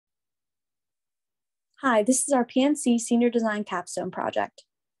Hi, this is our PNC Senior Design Capstone project.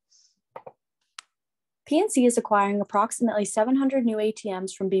 PNC is acquiring approximately 700 new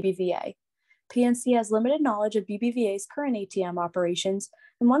ATMs from BBVA. PNC has limited knowledge of BBVA's current ATM operations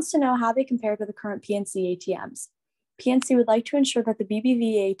and wants to know how they compare to the current PNC ATMs. PNC would like to ensure that the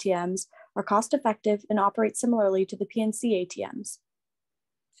BBVA ATMs are cost-effective and operate similarly to the PNC ATMs.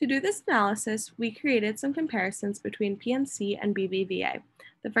 To do this analysis, we created some comparisons between PNC and BBVA.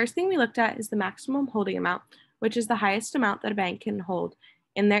 The first thing we looked at is the maximum holding amount, which is the highest amount that a bank can hold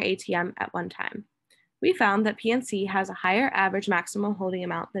in their ATM at one time. We found that PNC has a higher average maximum holding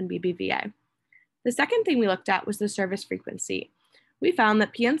amount than BBVA. The second thing we looked at was the service frequency. We found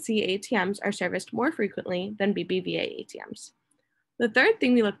that PNC ATMs are serviced more frequently than BBVA ATMs. The third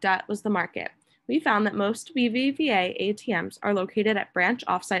thing we looked at was the market. We found that most BBVA ATMs are located at branch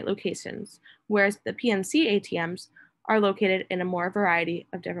offsite locations, whereas the PNC ATMs are located in a more variety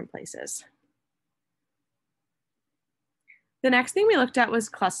of different places. The next thing we looked at was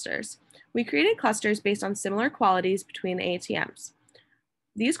clusters. We created clusters based on similar qualities between the ATMs.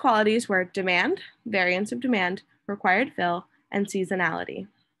 These qualities were demand, variance of demand, required fill, and seasonality.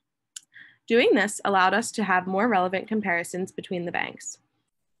 Doing this allowed us to have more relevant comparisons between the banks.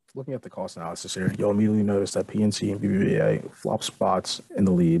 Looking at the cost analysis here, you'll immediately notice that PNC and BBVA flop spots in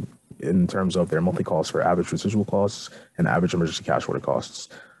the lead in terms of their monthly costs for average residual costs and average emergency cash order costs.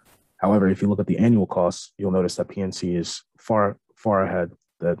 However, if you look at the annual costs, you'll notice that PNC is far ahead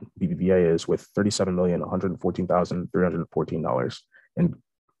that BBVA is with $37,114,314 in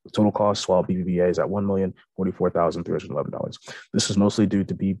total costs, while BBVA is at $1,044,311. This is mostly due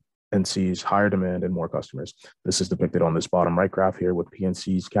to PNC's higher demand and more customers. This is depicted on this bottom right graph here, with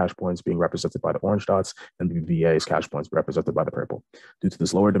PNC's cash points being represented by the orange dots and BBVA's cash points represented by the purple. Due to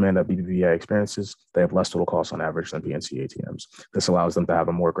this lower demand that BBVA experiences, they have less total costs on average than PNC ATMs. This allows them to have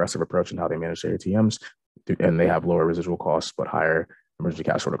a more aggressive approach in how they manage their ATMs, and they have lower residual costs but higher emergency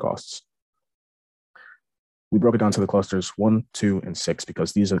cash order costs. We broke it down to the clusters 1, 2, and 6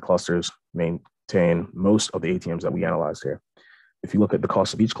 because these are the clusters maintain most of the ATMs that we analyzed here. If you look at the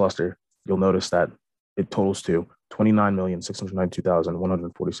cost of each cluster, you'll notice that it totals to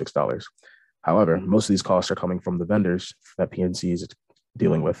 $29,692,146. However, most of these costs are coming from the vendors that PNC is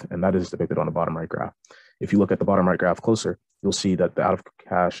dealing with, and that is depicted on the bottom right graph. If you look at the bottom right graph closer, you'll see that the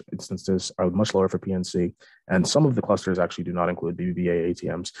out-of-cash instances are much lower for PNC, and some of the clusters actually do not include BBVA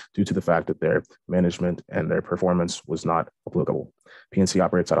ATMs due to the fact that their management and their performance was not applicable. PNC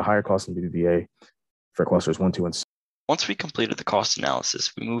operates at a higher cost than BBVA for clusters 1, 2, and 6. Once we completed the cost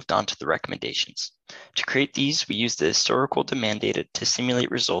analysis, we moved on to the recommendations. To create these, we used the historical demand data to simulate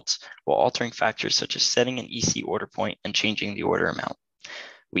results while altering factors such as setting an EC order point and changing the order amount.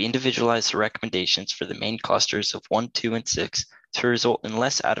 We individualized the recommendations for the main clusters of 1, 2, and 6 to result in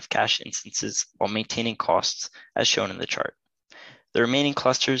less out-of-cash instances while maintaining costs as shown in the chart. The remaining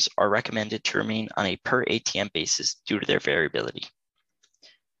clusters are recommended to remain on a per ATM basis due to their variability.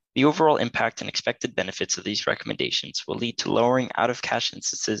 The overall impact and expected benefits of these recommendations will lead to lowering out-of-cash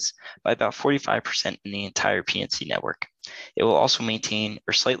instances by about 45% in the entire PNC network. It will also maintain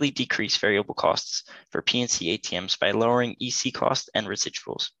or slightly decrease variable costs for PNC ATMs by lowering EC costs and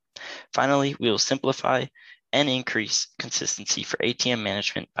residuals. Finally, we will simplify and increase consistency for ATM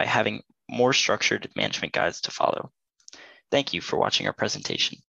management by having more structured management guides to follow. Thank you for watching our presentation.